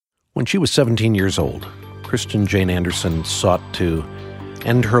When she was 17 years old, Kristen Jane Anderson sought to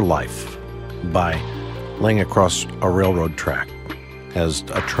end her life by laying across a railroad track as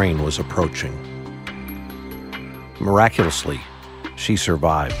a train was approaching. Miraculously, she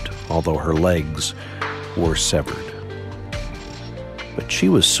survived, although her legs were severed. But she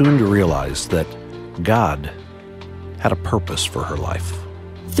was soon to realize that God had a purpose for her life.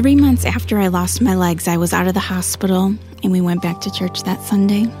 3 months after I lost my legs, I was out of the hospital, and we went back to church that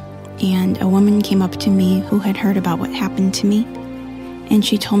Sunday. And a woman came up to me who had heard about what happened to me, and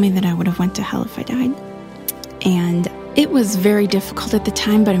she told me that I would have went to hell if I died. And it was very difficult at the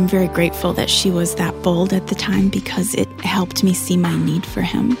time, but I'm very grateful that she was that bold at the time because it helped me see my need for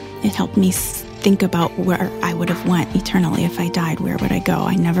him. It helped me think about where I would have went eternally if I died. Where would I go?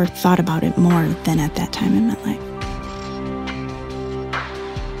 I never thought about it more than at that time in my life.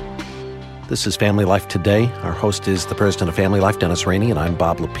 This is Family Life Today. Our host is the president of Family Life, Dennis Rainey, and I'm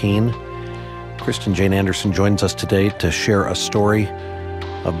Bob Lepine. Kristen Jane Anderson joins us today to share a story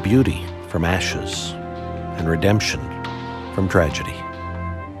of beauty from ashes and redemption from tragedy.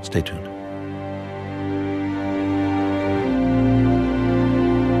 Stay tuned.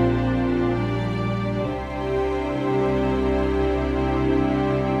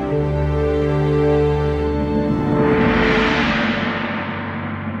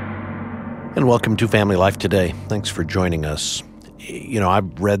 And welcome to Family Life Today. Thanks for joining us. You know,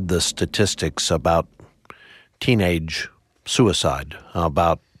 I've read the statistics about teenage suicide,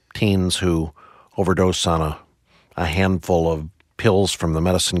 about teens who overdose on a handful of pills from the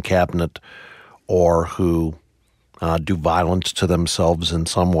medicine cabinet or who do violence to themselves in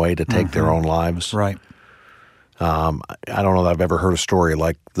some way to take their own lives. Right. I don't know that I've ever heard a story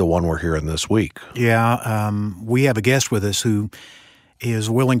like the one we're hearing this week. Yeah, we have a guest with us who is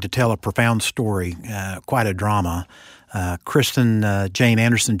willing to tell a profound story, quite a drama. Kristen Jane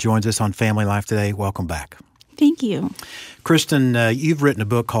Anderson joins us on Family Life Today. Welcome back. Thank you. Kristen, you've written a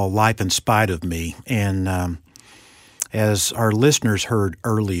book called Life in Spite of Me, and as our listeners heard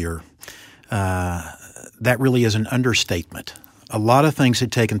earlier, that really is an understatement. A lot of things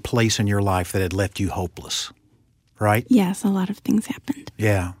had taken place in your life that had left you hopeless, right? Yes, a lot of things happened.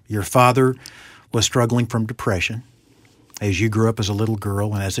 Yeah. Your father was struggling from depression as you grew up as a little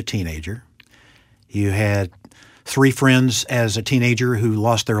girl and as a teenager. You had 3 friends as a teenager who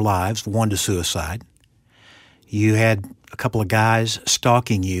lost their lives, one to suicide. You had a couple of guys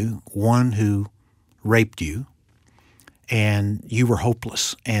stalking you, one who raped you, and you were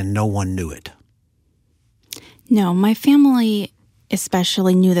hopeless and no one knew it. No, my family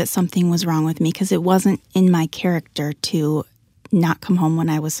especially knew that something was wrong with me because it wasn't in my character to not come home when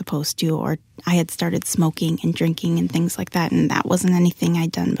I was supposed to, or I had started smoking and drinking and things like that, and that wasn't anything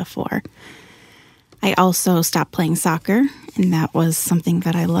I'd done before. I also stopped playing soccer, and that was something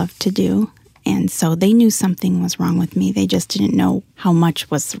that I loved to do. And so they knew something was wrong with me. They just didn't know how much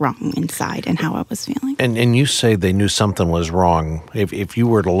was wrong inside and how I was feeling. And you say they knew something was wrong. If you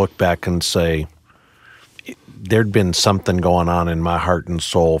were to look back and say, there'd been something going on in my heart and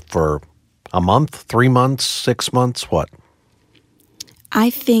soul for a month, 3 months, 6 months, what? I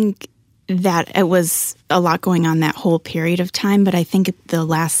think that it was a lot going on that whole period of time, but I think the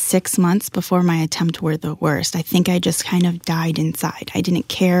last 6 months before my attempt were the worst. I think I just kind of died inside. I didn't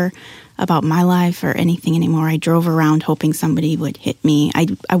care about my life or anything anymore. I drove around hoping somebody would hit me.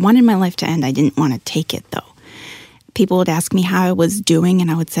 I wanted my life to end. I didn't want to take it, though. People would ask me how I was doing, and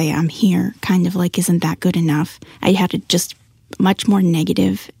I would say, I'm here, kind of like, isn't that good enough? I had a just much more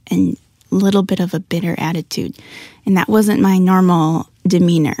negative and little bit of a bitter attitude, and that wasn't my normal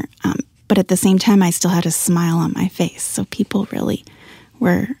demeanor. But at the same time, I still had a smile on my face, so people really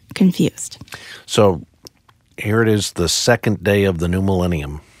were confused. So here it is, the second day of the new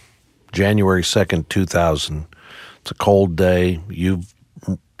millennium, January 2nd, 2000. It's a cold day. You've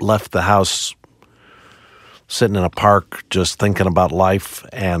left the house sitting in a park just thinking about life,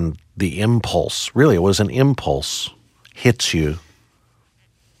 and the impulse, really it was an impulse, hits you.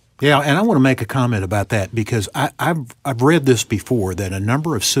 Yeah, and I want to make a comment about that because I've read this before, that a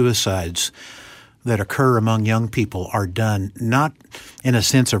number of suicides that occur among young people are done not in a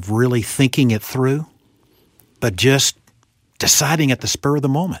sense of really thinking it through, but just deciding at the spur of the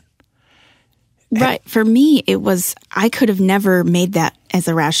moment. Right. For me, it was, I could have never made that as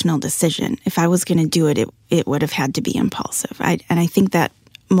a rational decision. If I was going to do it, it would have had to be impulsive. And I think that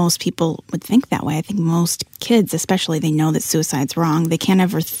most people would think that way. I think most kids, especially, they know that suicide's wrong. They can't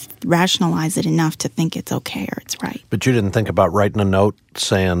ever rationalize it enough to think it's okay or it's right. But you didn't think about writing a note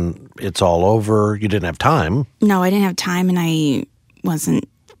saying it's all over? You didn't have time? No, I didn't have time, and I wasn't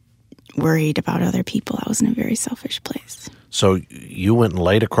worried about other people. I was in a very selfish place. So you went and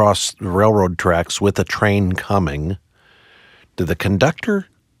laid across the railroad tracks with a train coming. Did the conductor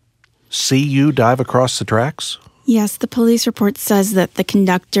see you dive across the tracks? Yes, the police report says that the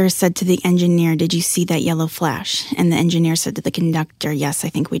conductor said to the engineer, "Did you see that yellow flash?" And the engineer said to the conductor, "Yes, I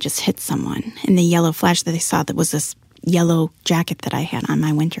think we just hit someone." And the yellow flash that they saw, that was this yellow jacket that I had on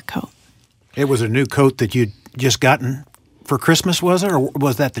my winter coat. It was a new coat that you'd just gotten for Christmas, was it? Or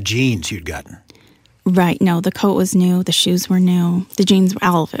was that the jeans you'd gotten? Right. No, the coat was new. The shoes were new. The jeans,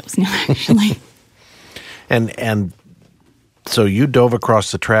 all of it was new, actually. And so you dove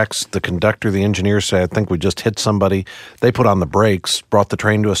across the tracks. The conductor, the engineer said, "I think we just hit somebody." They put on the brakes, brought the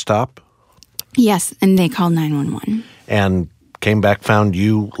train to a stop? Yes, and they called 911. And came back, found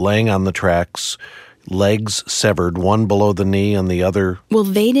you laying on the tracks, legs severed, one below the knee and the other... Well,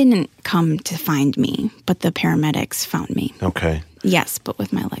 they didn't come to find me, but the paramedics found me. Okay. Yes, but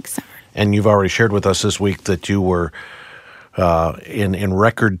with my legs severed. And you've already shared with us this week that you were, in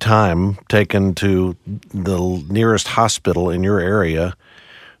record time, taken to the nearest hospital in your area,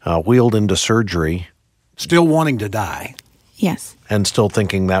 wheeled into surgery. Still wanting to die. Yes. And still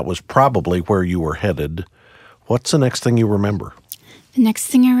thinking that was probably where you were headed. What's the next thing you remember? The next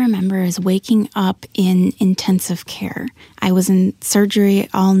thing I remember is waking up in intensive care. I was in surgery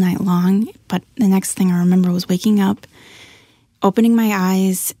all night long, but the next thing I remember was waking up, opening my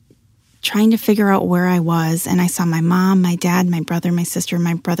eyes, trying to figure out where I was, and I saw my mom, my dad, my brother, my sister,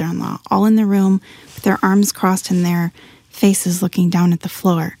 my brother-in-law, all in the room with their arms crossed and their faces looking down at the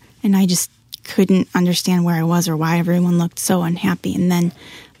floor. And I just couldn't understand where I was or why everyone looked so unhappy. And then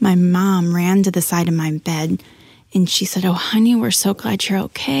my mom ran to the side of my bed, and she said, "Oh, honey, we're so glad you're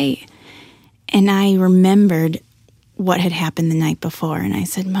okay." And I remembered what had happened the night before, and I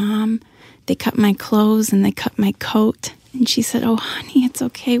said, "Mom, they cut my clothes and they cut my coat." And she said, "Oh, honey, it's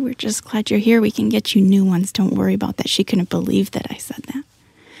okay. We're just glad you're here. We can get you new ones. Don't worry about that." She couldn't believe that I said that.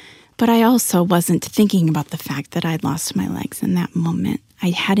 But I also wasn't thinking about the fact that I'd lost my legs in that moment. I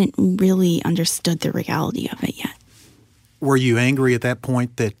hadn't really understood the reality of it yet. Were you angry at that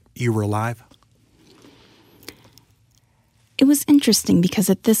point that you were alive? It was interesting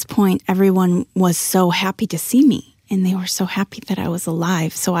because at this point, everyone was so happy to see me, and they were so happy that I was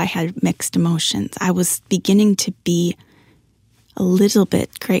alive. So I had mixed emotions. I was beginning to be a little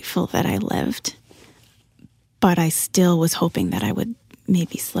bit grateful that I lived, but I still was hoping that I would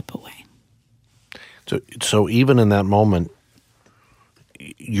maybe slip away. So even in that moment,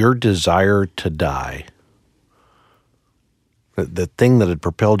 your desire to die, the thing that had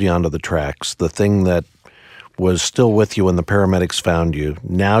propelled you onto the tracks, the thing that was still with you when the paramedics found you,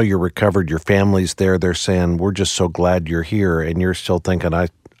 now you're recovered, your family's there, they're saying, "We're just so glad you're here," and you're still thinking,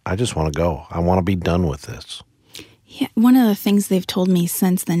 I just want to go. I want to be done with this. Yeah, one of the things they've told me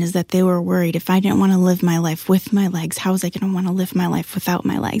since then is that they were worried if I didn't want to live my life with my legs, how was I going to want to live my life without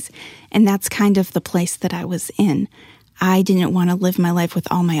my legs? And that's kind of the place that I was in. I didn't want to live my life with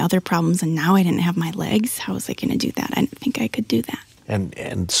all my other problems, and now I didn't have my legs. How was I going to do that? I didn't think I could do that.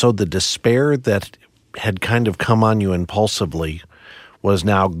 And so the despair that had kind of come on you impulsively was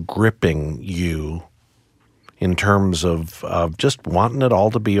now gripping you in terms of just wanting it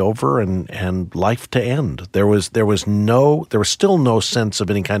all to be over and life to end. There was still no sense of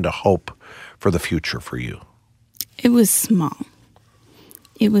any kind of hope for the future for you. It was small.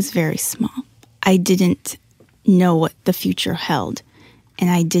 It was very small. I didn't know what the future held, and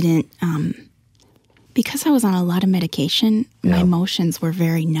I didn't because I was on a lot of medication. My emotions were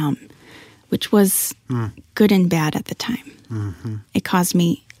very numb, which was good and bad at the time. Mm-hmm. It caused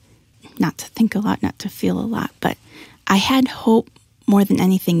me not to think a lot, not to feel a lot, but I had hope more than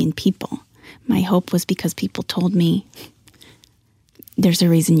anything in people. My hope was because people told me, "There's a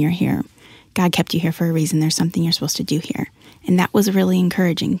reason you're here. God kept you here for a reason. There's something you're supposed to do here." And that was really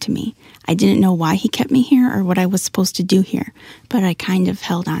encouraging to me. I didn't know why he kept me here or what I was supposed to do here, but I kind of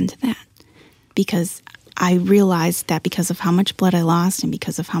held on to that because I realized that because of how much blood I lost and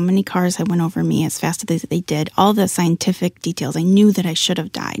because of how many cars had went over me as fast as they did, all the scientific details, I knew that I should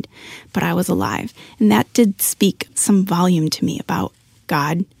have died, but I was alive. And that did speak some volume to me about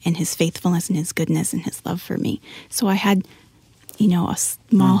God and his faithfulness and his goodness and his love for me. So I had, a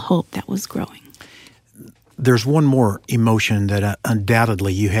small hope that was growing. There's one more emotion that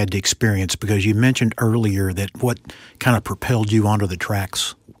undoubtedly you had to experience because you mentioned earlier that what kind of propelled you onto the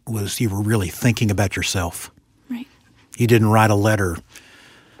tracks was you were really thinking about yourself. Right. You didn't write a letter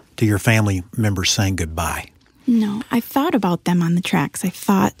to your family members saying goodbye. No, I thought about them on the tracks. I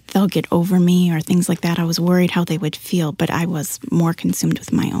thought they'll get over me or things like that. I was worried how they would feel, but I was more consumed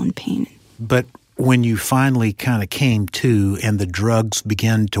with my own pain. But when you finally kind of came to and the drugs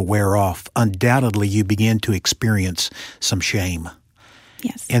began to wear off, undoubtedly you began to experience some shame.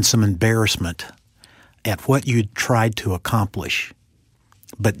 Yes. And some embarrassment at what you'd tried to accomplish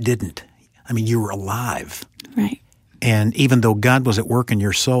but didn't. I mean, you were alive. Right. And even though God was at work in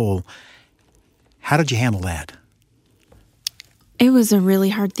your soul, how did you handle that? It was a really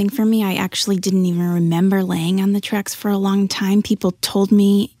hard thing for me. I actually didn't even remember laying on the tracks for a long time. People told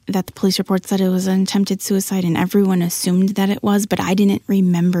me that the police report said it was an attempted suicide, and everyone assumed that it was, but I didn't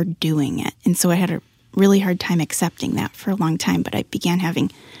remember doing it. And so I had a really hard time accepting that for a long time, but I began having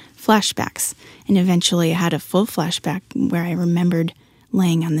flashbacks. And eventually I had a full flashback where I remembered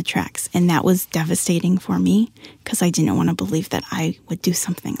laying on the tracks. And that was devastating for me because I didn't want to believe that I would do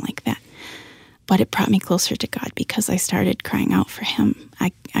something like that. But it brought me closer to God because I started crying out for him.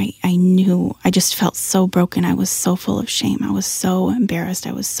 I knew, I just felt so broken. I was so full of shame. I was so embarrassed.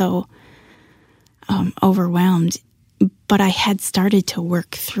 I was so overwhelmed. But I had started to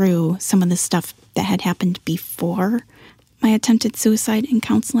work through some of the stuff that had happened before my attempted suicide in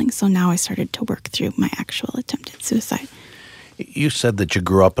counseling. So now I started to work through my actual attempted suicide. You said that you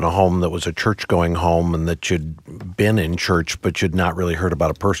grew up in a home that was a church-going home and that you'd been in church, but you'd not really heard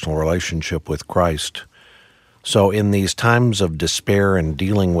about a personal relationship with Christ. So in these times of despair and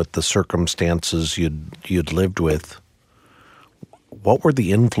dealing with the circumstances you'd lived with, what were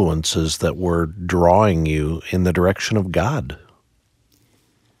the influences that were drawing you in the direction of God?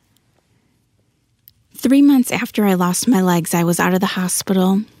 3 months after I lost my legs, I was out of the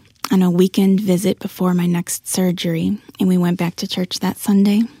hospital on a weekend visit before my next surgery, and we went back to church that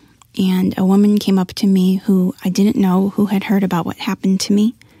Sunday. And a woman came up to me who I didn't know, who had heard about what happened to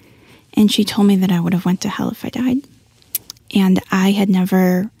me, and she told me that I would have went to hell if I died. And I had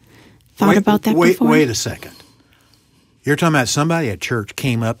never thought about that before. Wait a second. You're talking about somebody at church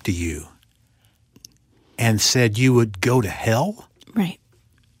came up to you and said you would go to hell? Right.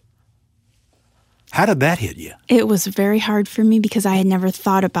 How did that hit you? It was very hard for me because I had never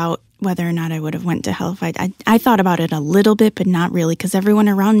thought about whether or not I would have went to hell if I thought about it a little bit, but not really, because everyone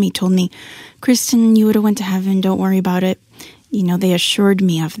around me told me, Kristen, you would have went to heaven, don't worry about it. You know, they assured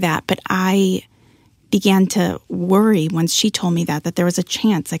me of that, but I began to worry once she told me that there was a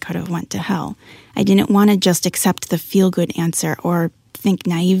chance I could have went to hell. I didn't want to just accept the feel-good answer or think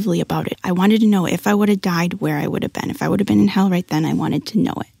naively about it. I wanted to know if I would have died, where I would have been. If I would have been in hell right then, I wanted to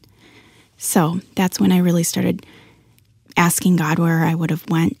know it. So that's when I really started asking God where I would have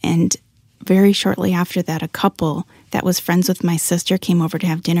went. And very shortly after that, a couple that was friends with my sister came over to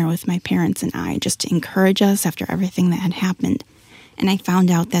have dinner with my parents and I, just to encourage us after everything that had happened. And I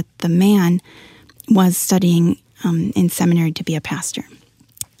found out that the man was studying in seminary to be a pastor.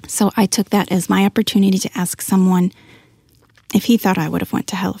 So I took that as my opportunity to ask someone if he thought I would have went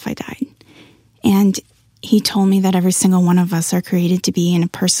to hell if I died. And he told me that every single one of us are created to be in a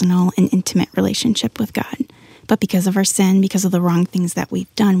personal and intimate relationship with God. But because of our sin, because of the wrong things that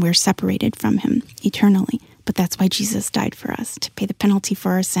we've done, we're separated from him eternally. But that's why Jesus died for us, to pay the penalty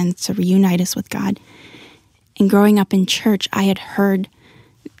for our sins, to reunite us with God. And growing up in church, I had heard,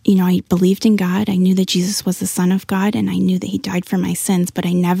 I believed in God. I knew that Jesus was the Son of God, and I knew that he died for my sins, but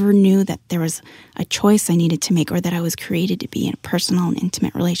I never knew that there was a choice I needed to make or that I was created to be in a personal and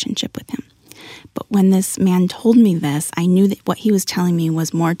intimate relationship with him. But when this man told me this, I knew that what he was telling me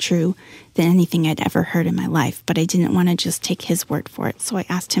was more true than anything I'd ever heard in my life, but I didn't want to just take his word for it, so I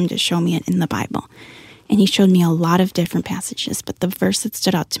asked him to show me it in the Bible. And he showed me a lot of different passages, but the verse that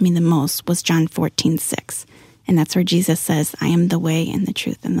stood out to me the most was John 14:6. And that's where Jesus says, I am the way and the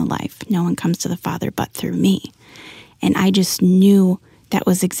truth and the life. No one comes to the Father but through me. And I just knew that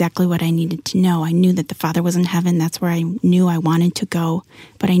was exactly what I needed to know. I knew that the Father was in heaven. That's where I knew I wanted to go.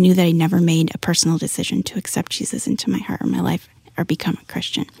 But I knew that I never made a personal decision to accept Jesus into my heart or my life or become a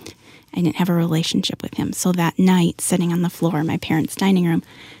Christian. I didn't have a relationship with him. So that night, sitting on the floor in my parents' dining room,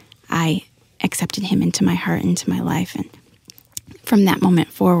 I accepted him into my heart, into my life. And from that moment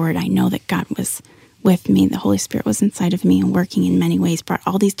forward, I know that God was with me. The Holy Spirit was inside of me and working in many ways, brought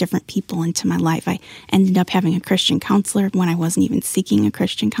all these different people into my life. I ended up having a Christian counselor when I wasn't even seeking a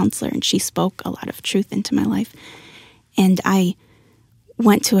Christian counselor, and she spoke a lot of truth into my life. And I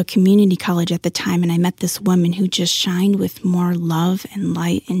went to a community college at the time, and I met this woman who just shined with more love and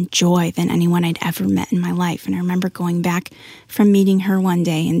light and joy than anyone I'd ever met in my life. And I remember going back from meeting her one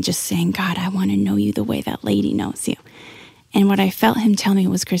day and just saying, God, I want to know you the way that lady knows you. And what I felt him tell me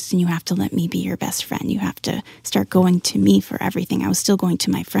was, Kristen, you have to let me be your best friend. You have to start going to me for everything. I was still going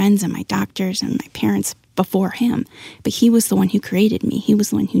to my friends and my doctors and my parents before him. But he was the one who created me. He was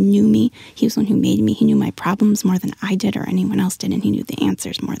the one who knew me. He was the one who made me. He knew my problems more than I did or anyone else did, and he knew the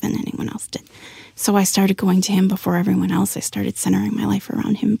answers more than anyone else did. So I started going to him before everyone else. I started centering my life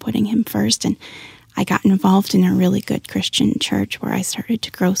around him, putting him first, and I got involved in a really good Christian church where I started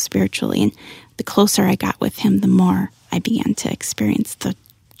to grow spiritually. And the closer I got with him, the more I began to experience the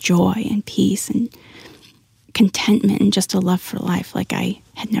joy and peace and contentment and just a love for life like I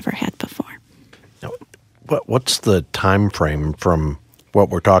had never had before. Now, what's the time frame from what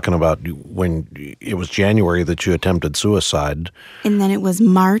we're talking about when it was January that you attempted suicide? And then it was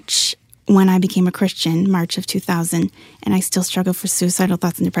March when I became a Christian, March of 2000, and I still struggled with suicidal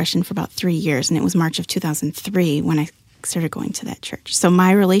thoughts and depression for about 3 years. And it was March of 2003 when I started going to that church. So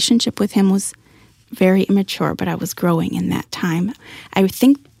my relationship with him was very immature, but I was growing in that time. I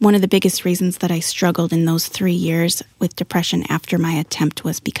think one of the biggest reasons that I struggled in those 3 years with depression after my attempt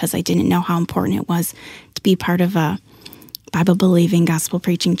was because I didn't know how important it was to be part of a Bible-believing,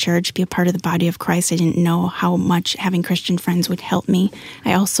 gospel-preaching church, be a part of the body of Christ. I didn't know how much having Christian friends would help me.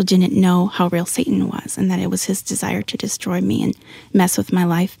 I also didn't know how real Satan was and that it was his desire to destroy me and mess with my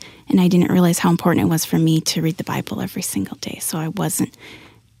life. And I didn't realize how important it was for me to read the Bible every single day. So I wasn't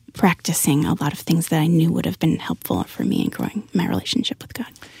practicing a lot of things that I knew would have been helpful for me in growing my relationship with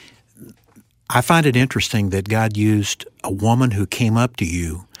God. I find it interesting that God used a woman who came up to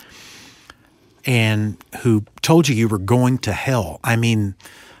you and who told you were going to hell. I mean,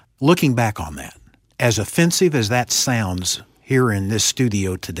 looking back on that, as offensive as that sounds here in this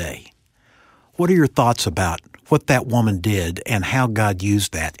studio today, what are your thoughts about what that woman did and how God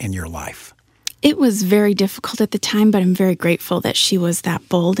used that in your life? It was very difficult at the time, but I'm very grateful that she was that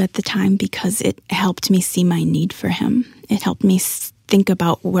bold at the time because it helped me see my need for him. It helped me think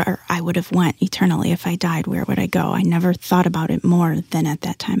about where I would have went eternally if I died. Where would I go? I never thought about it more than at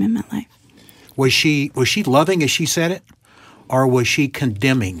that time in my life. Was she loving as she said it, or was she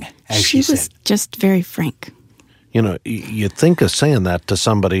condemning as she said it? She was just very frank. You know, you think of saying that to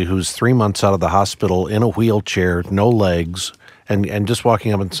somebody who's 3 months out of the hospital in a wheelchair, no legs, and just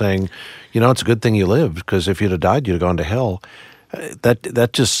walking up and saying, you know, it's a good thing you lived because if you'd have died, you'd have gone to hell. That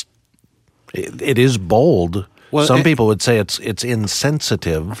just it is bold. Well, some people would say it's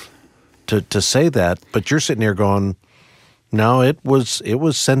insensitive to say that, but you're sitting here going, no, it was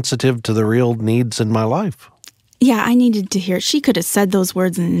sensitive to the real needs in my life. Yeah, I needed to hear it. She could have said those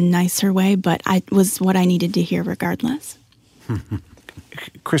words in a nicer way, but it was what I needed to hear regardless.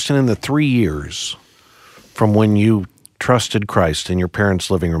 Kristen, in the 3 years from when you trusted Christ in your parents'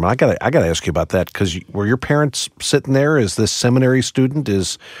 living room, I got to ask you about that because were your parents sitting there as this seminary student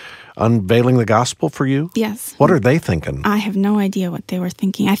is unveiling the gospel for you? Yes. What are they thinking? I have no idea what they were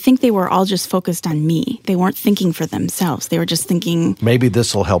thinking. I think they were all just focused on me. They weren't thinking for themselves. They were just thinking, maybe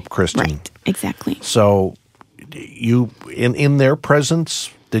this will help Kristen. Right, exactly. So you, in their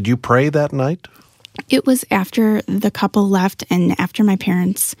presence, did you pray that night? It was after the couple left and after my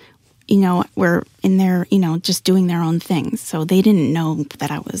parents, were in there, just doing their own things. So they didn't know that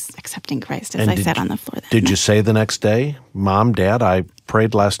I was accepting Christ as I sat on the floor that night. Did you say the next day, Mom, Dad, I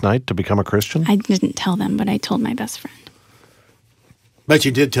prayed last night to become a Christian? I didn't tell them, but I told my best friend. But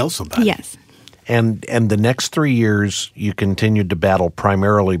you did tell somebody. Yes. And the next 3 years, you continued to battle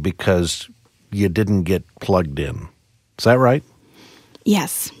primarily because you didn't get plugged in. Is that right?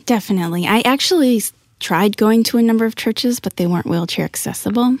 Yes, definitely. I actually tried going to a number of churches, but they weren't wheelchair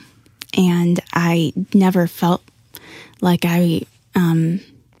accessible. And I never felt like I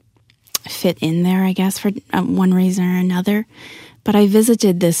fit in there, I guess, for one reason or another. But I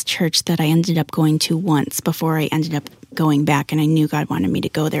visited this church that I ended up going to once before I ended up going back, and I knew God wanted me to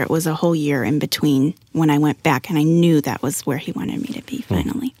go there. It was a whole year in between when I went back, and I knew that was where he wanted me to be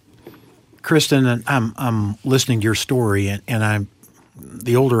finally. Kristen, I'm listening to your story, and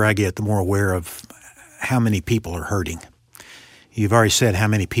the older I get, the more aware of how many people are hurting. You've already said how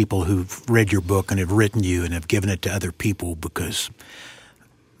many people who've read your book and have written you and have given it to other people because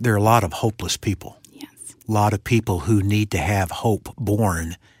there are a lot of hopeless people. Yes. A lot of people who need to have hope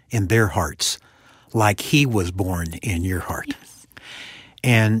born in their hearts like he was born in your heart. Yes.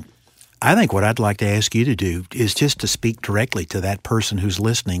 And I think what I'd like to ask you to do is just to speak directly to that person who's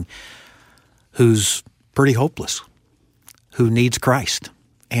listening who's pretty hopeless, who needs Christ.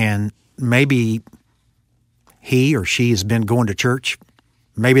 And maybe he or she has been going to church.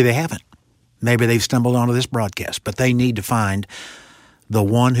 Maybe they haven't. Maybe they've stumbled onto this broadcast, but they need to find the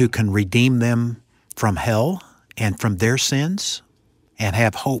one who can redeem them from hell and from their sins and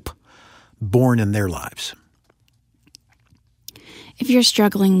have hope born in their lives. If you're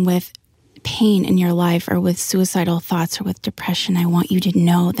struggling with pain in your life or with suicidal thoughts or with depression, I want you to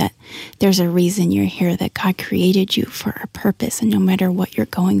know that there's a reason you're here, that God created you for a purpose, and no matter what you're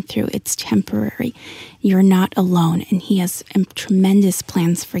going through, it's temporary. You're not alone, and He has tremendous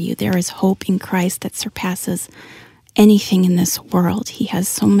plans for you. There is hope in Christ that surpasses anything in this world. He has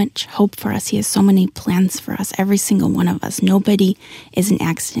so much hope for us. He has so many plans for us, every single one of us. Nobody is an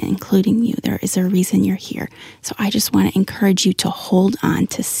accident, including you. There is a reason you're here. So I just want to encourage you to hold on,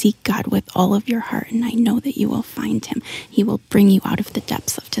 to seek God with all of your heart, and I know that you will find Him. He will bring you out of the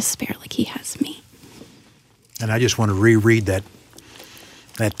depths of despair like He has me. And I just want to reread that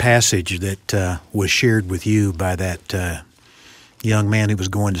passage that was shared with you by that young man who was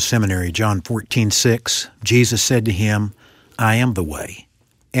going to seminary. John 14:6, Jesus said to him, I am the way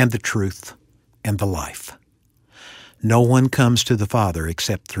and the truth and the life. No one comes to the Father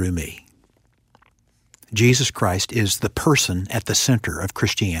except through me. Jesus Christ is the person at the center of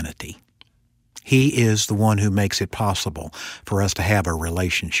Christianity. He is the one who makes it possible for us to have a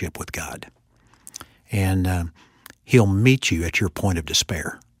relationship with God. And He'll meet you at your point of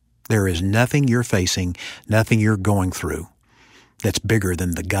despair. There is nothing you're facing, nothing you're going through that's bigger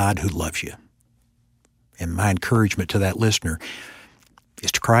than the God who loves you. And my encouragement to that listener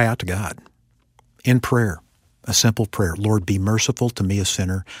is to cry out to God in prayer, a simple prayer. Lord, be merciful to me, a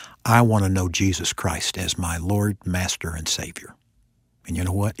sinner. I want to know Jesus Christ as my Lord, Master, and Savior. And you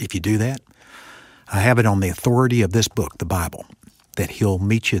know what? If you do that, I have it on the authority of this book, the Bible, that He'll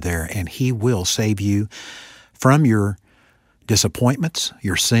meet you there and He will save you from your disappointments,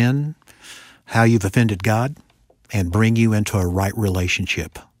 your sin, how you've offended God, and bring you into a right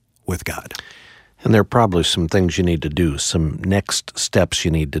relationship with God. And there are probably some things you need to do, some next steps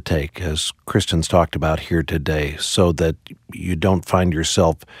you need to take, as Kristen's talked about here today, so that you don't find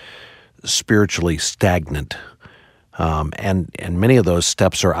yourself spiritually stagnant. And many of those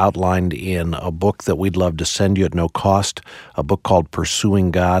steps are outlined in a book that we'd love to send you at no cost, a book called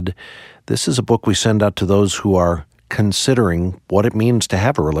Pursuing God. This is a book we send out to those who are considering what it means to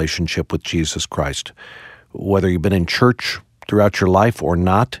have a relationship with Jesus Christ. Whether you've been in church throughout your life or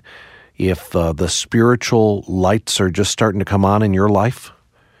not, if the spiritual lights are just starting to come on in your life,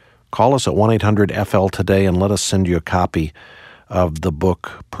 call us at 1-800-FL today and let us send you a copy of the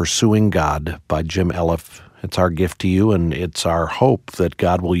book Pursuing God by Jim Elliff. It's our gift to you, and it's our hope that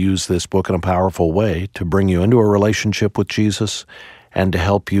God will use this book in a powerful way to bring you into a relationship with Jesus and to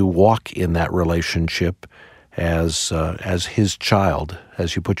help you walk in that relationship as His child,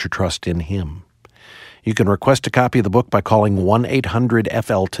 as you put your trust in Him. You can request a copy of the book by calling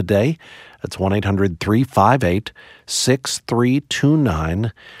 1-800-FL today. That's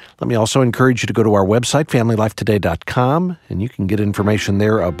 1-800-358-6329. Let me also encourage you to go to our website, FamilyLifeToday.com, and you can get information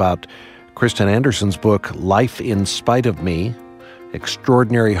there about Kristen Anderson's book, Life in Spite of Me,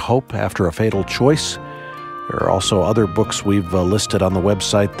 Extraordinary Hope After a Fatal Choice. There are also other books we've listed on the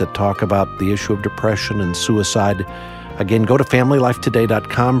website that talk about the issue of depression and suicide. Again, go to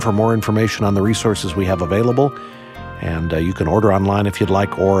FamilyLifeToday.com for more information on the resources we have available. And you can order online if you'd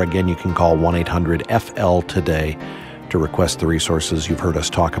like, or again, you can call 1-800-FL today to request the resources you've heard us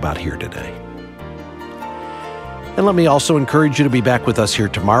talk about here today. And let me also encourage you to be back with us here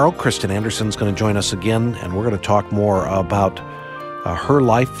tomorrow. Kristen Anderson's going to join us again, and we're going to talk more about her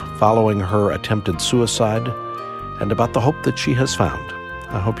life following her attempted suicide and about the hope that she has found.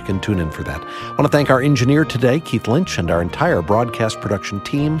 I hope you can tune in for that. I want to thank our engineer today, Keith Lynch, and our entire broadcast production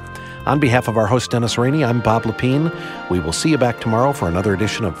team. On behalf of our host, Dennis Rainey, I'm Bob Lepine. We will see you back tomorrow for another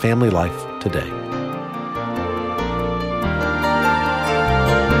edition of Family Life Today.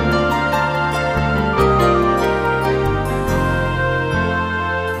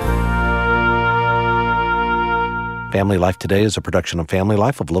 Family Life Today is a production of Family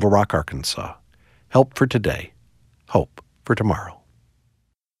Life of Little Rock, Arkansas. Help for today. Hope for tomorrow.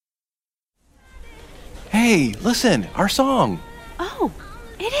 Hey, listen, our song. Oh,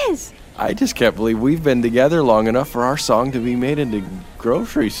 it is. I just can't believe we've been together long enough for our song to be made into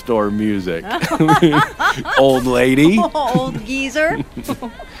grocery store music. Old lady. Old geezer.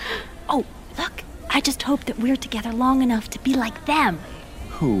 Oh, look, I just hope that we're together long enough to be like them.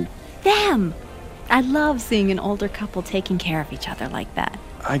 Who? Them. I love seeing an older couple taking care of each other like that.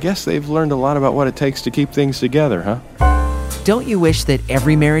 I guess they've learned a lot about what it takes to keep things together, huh? Don't you wish that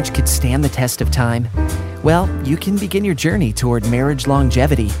every marriage could stand the test of time? Well, you can begin your journey toward marriage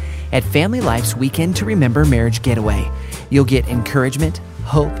longevity at Family Life's Weekend to Remember Marriage Getaway. You'll get encouragement,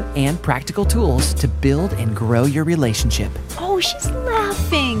 hope, and practical tools to build and grow your relationship. Oh, she's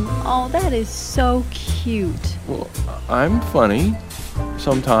laughing. Oh, that is so cute. Well, I'm funny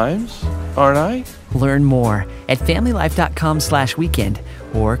sometimes. aren't I? Learn more at familylife.com/weekend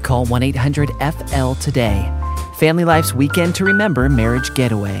or call 1-800-FL today. Family Life's Weekend to Remember Marriage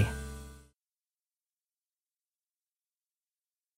Getaway.